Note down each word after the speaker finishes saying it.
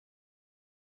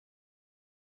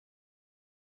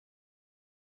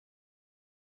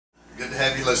Good to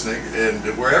have you listening, and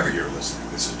wherever you're listening.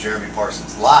 This is Jeremy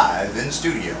Parsons live in the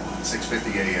studio,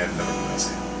 6:50 a.m.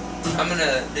 WSM. I'm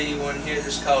gonna do you one here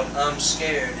that's called "I'm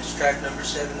Scared." It's track number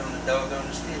 7 on the Doggone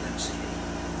This Feeling CD.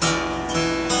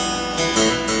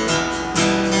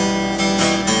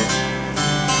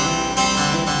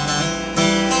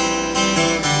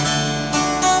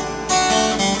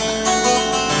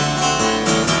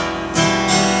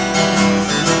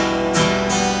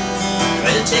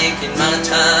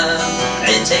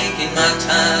 Taking my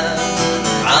time,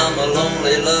 I'm a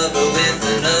lonely lover with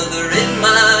another in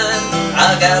mind.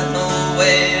 I got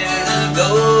nowhere to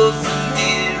go from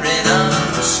here and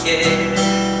I'm scared.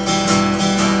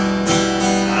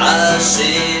 I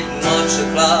sit and watch the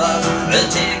clock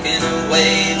ticking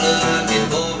away, looking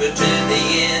forward to the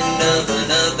end of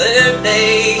another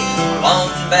day.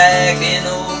 Falling back in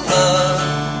old love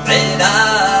that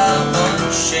I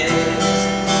once shared.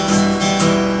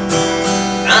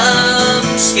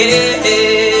 I'm scared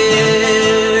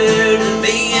of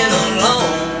being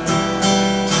alone,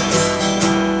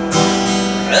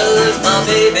 'cause my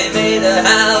baby made a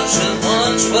house that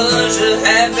once was a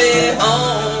happy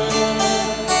home,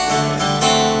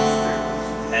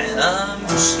 and I'm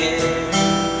scared.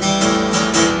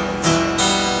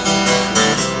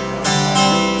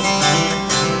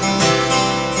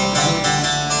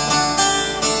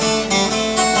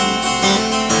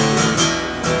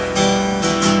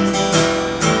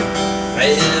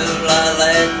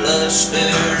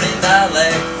 And I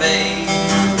lack faith,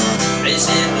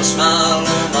 raising a smile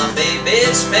on my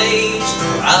baby's face.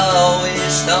 I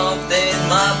always thought that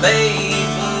my babe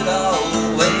would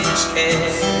always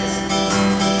care.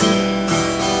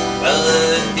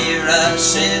 But here I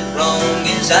sit wrong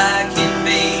as I can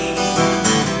be,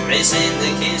 missing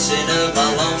the kissing of my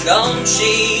long gone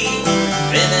sheep,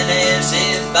 feeling as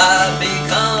if I've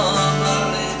become a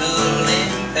little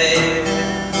impaired.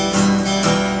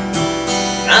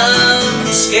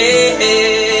 I'm scared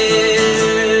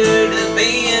of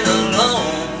being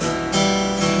alone,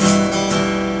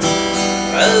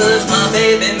 'cause my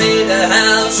baby made a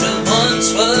house that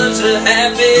once was a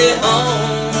happy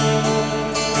home,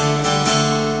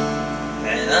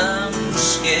 and I'm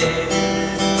scared.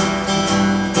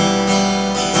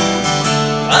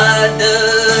 Why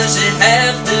does it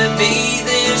have to be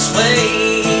this way?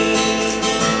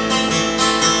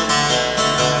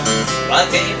 Why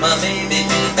can't my baby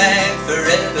be back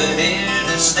forever here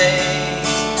to stay?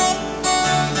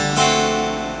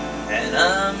 And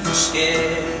I'm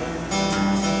scared.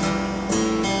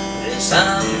 Yes,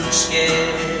 I'm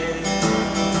scared.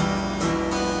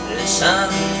 Yes,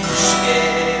 I'm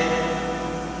scared.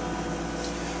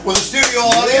 Well, the studio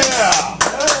audience. Yeah.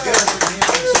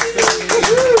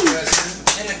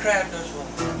 And the crowd does one.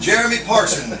 Jeremy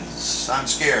Parsons, I'm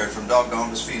Scared from Doggone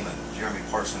This Feeling.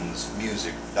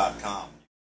 JeremyParsonsmusic.com.